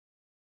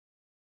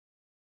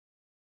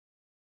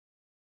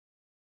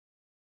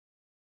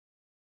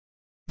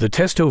The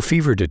Testo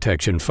fever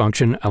detection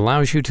function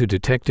allows you to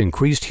detect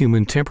increased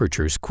human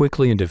temperatures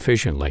quickly and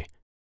efficiently.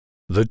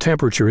 The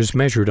temperature is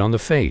measured on the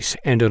face,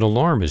 and an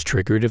alarm is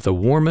triggered if the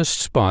warmest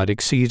spot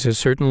exceeds a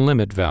certain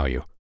limit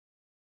value.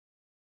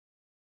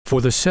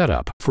 For the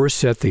setup, first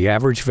set the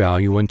average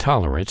value and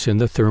tolerance in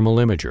the thermal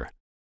imager.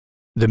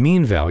 The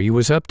mean value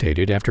is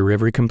updated after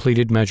every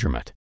completed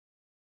measurement.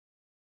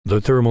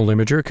 The thermal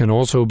imager can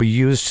also be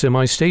used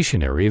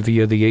semi-stationary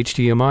via the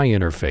HDMI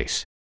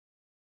interface.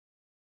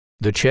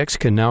 The checks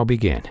can now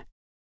begin.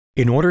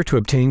 In order to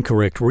obtain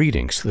correct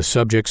readings, the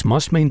subjects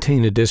must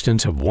maintain a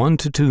distance of 1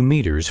 to 2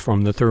 meters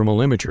from the thermal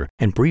imager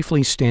and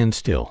briefly stand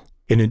still.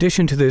 In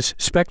addition to this,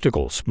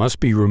 spectacles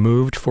must be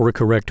removed for a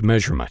correct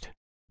measurement.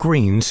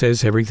 Green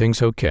says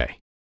everything's okay.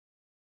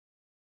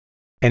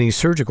 Any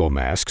surgical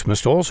masks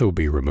must also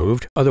be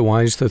removed,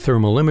 otherwise the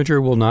thermal imager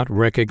will not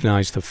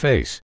recognize the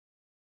face.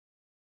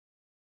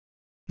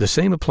 The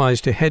same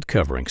applies to head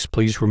coverings.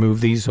 Please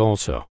remove these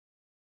also.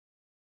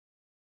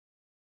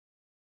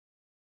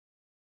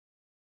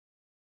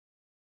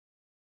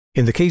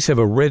 In the case of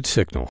a red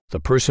signal, the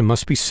person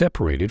must be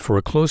separated for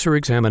a closer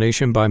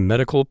examination by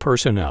medical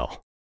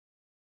personnel.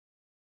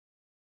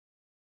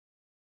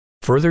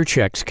 Further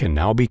checks can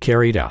now be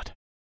carried out.